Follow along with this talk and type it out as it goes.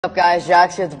What's up guys,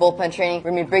 Jax here with the Bullpen Training. We're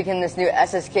going to be breaking this new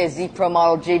SSK ZPro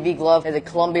model JV glove in the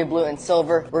Columbia blue and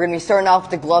silver. We're going to be starting off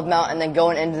with the glove mount and then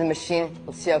going into the machine.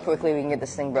 Let's see how quickly we can get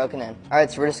this thing broken in.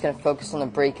 Alright, so we're just going to focus on the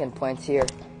break-in points here.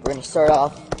 We're going to start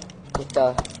off with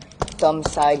the thumb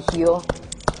side heel,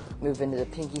 move into the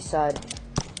pinky side.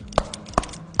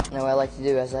 And then what I like to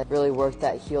do is I really work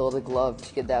that heel of the glove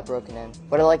to get that broken in.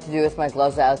 What I like to do with my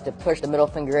gloves is to push the middle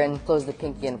finger in, close the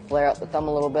pinky, and flare out the thumb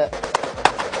a little bit.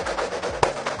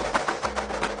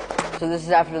 So this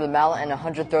is after the mallet and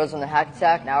 100 throws on the hack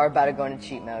attack. Now we're about to go into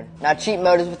cheat mode. Now cheat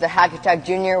mode is with the hack attack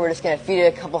junior. We're just going to feed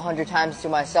it a couple hundred times to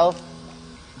myself.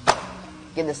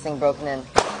 Get this thing broken in.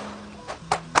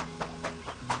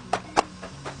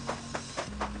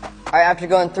 Alright, after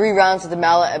going 3 rounds with the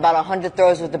mallet, about 100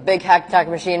 throws with the big hack attack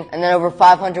machine, and then over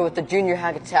 500 with the junior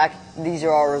hack attack, these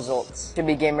are our results. Should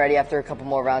be game ready after a couple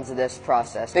more rounds of this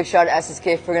process. Big shout out to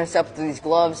SSK for getting us up through these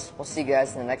gloves. We'll see you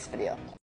guys in the next video.